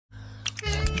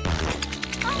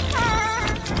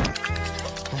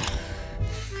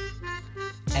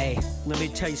let me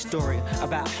tell you a story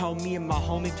about how me and my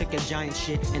homie took a giant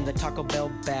shit in the Taco Bell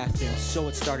bathroom. So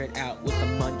it started out with the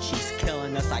munchies,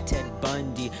 killing us like Ted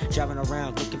Bundy, driving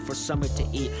around looking for somewhere to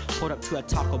eat. Pulled up to a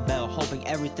Taco Bell, hoping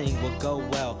everything would go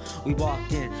well. We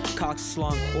walked in,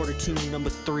 Coxlong ordered 2 number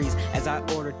 3s, as I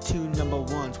ordered 2 number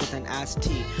 1s with an iced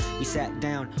tea. We sat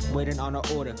down, waiting on our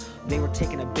order. They were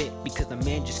taking a bit because the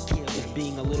man just killed us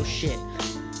being a little shit.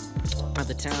 At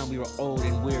the time we were old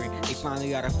and weary. They finally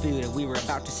got our food and we were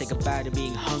about to say goodbye to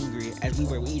being hungry. As we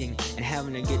were eating and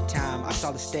having a good time, I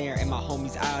saw the stare in my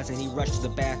homie's eyes and he rushed to the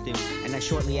bathroom. And then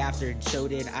shortly after, so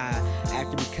did I.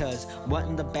 After, because what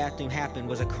in the bathroom happened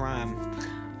was a crime.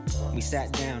 We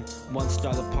sat down, 1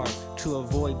 stall apart, to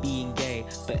avoid being gay.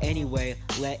 But anyway,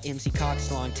 let MC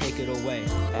Coxlong take it away.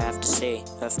 I have to say,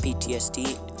 I have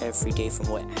PTSD every day from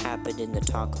what happened in the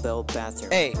Taco Bell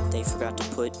bathroom. Hey. They forgot to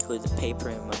put toilet paper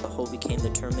in, my hole became the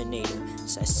Terminator.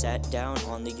 So I sat down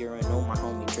on the urinal, my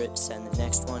homie drips, and the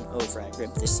next one over, I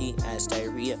gripped the seat as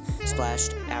diarrhea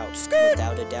splashed out.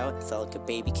 Without a doubt, it felt like a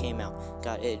baby came out.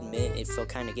 Gotta admit, it felt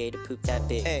kinda gay to poop that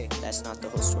big. Hey. That's not the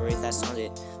whole story, that's not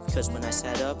it. Because when I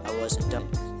sat up, I wasn't done.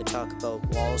 The Taco Bell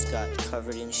walls got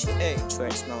covered in shit. Hey. Swear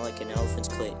it smelled like an elephant's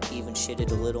clit. Even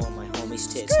shitted a little on my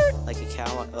homie's tits. Like a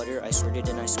cow I udder, I squirted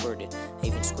and I squirted. I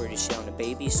even squirted shit on a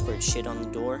baby, squirted shit on the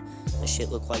door. The shit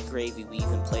looked like gravy, we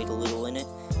even played a little in it.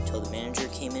 Until the manager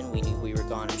came in, we knew we were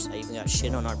goners. I even got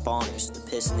shit on our bombers. The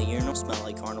piss in the urinal smelled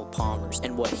like Arnold Palmer's.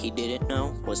 And what he didn't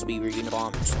know was we were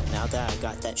bombers. Now that I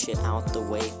got that shit out the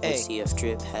way, let's see if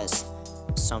Drip has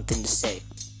something to say.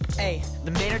 Hey,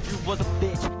 the manager was a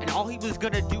bitch, and all he was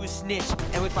gonna do is snitch.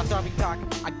 And with my throbbing cock,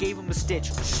 I gave him a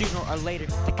stitch. Sooner or later,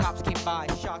 the cops came by,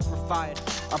 shots were fired.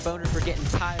 Our boners were getting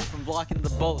tired from blocking the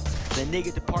bolts. The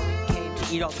nigga department came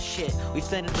to eat all the shit. We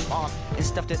fended them off and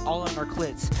stuffed it all in our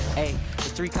clits. Hey, the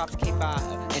 3 cops came by,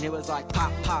 and it was like,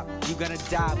 pop, pop, you gonna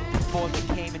die. But before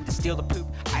they came in to steal the poop,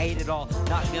 I ate it all,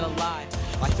 not gonna lie.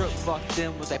 My throat fucked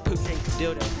them with that poop-shaped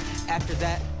dildo. After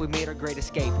that, we made our great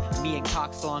escape. Me and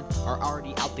Coxlong are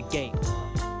already out the gate.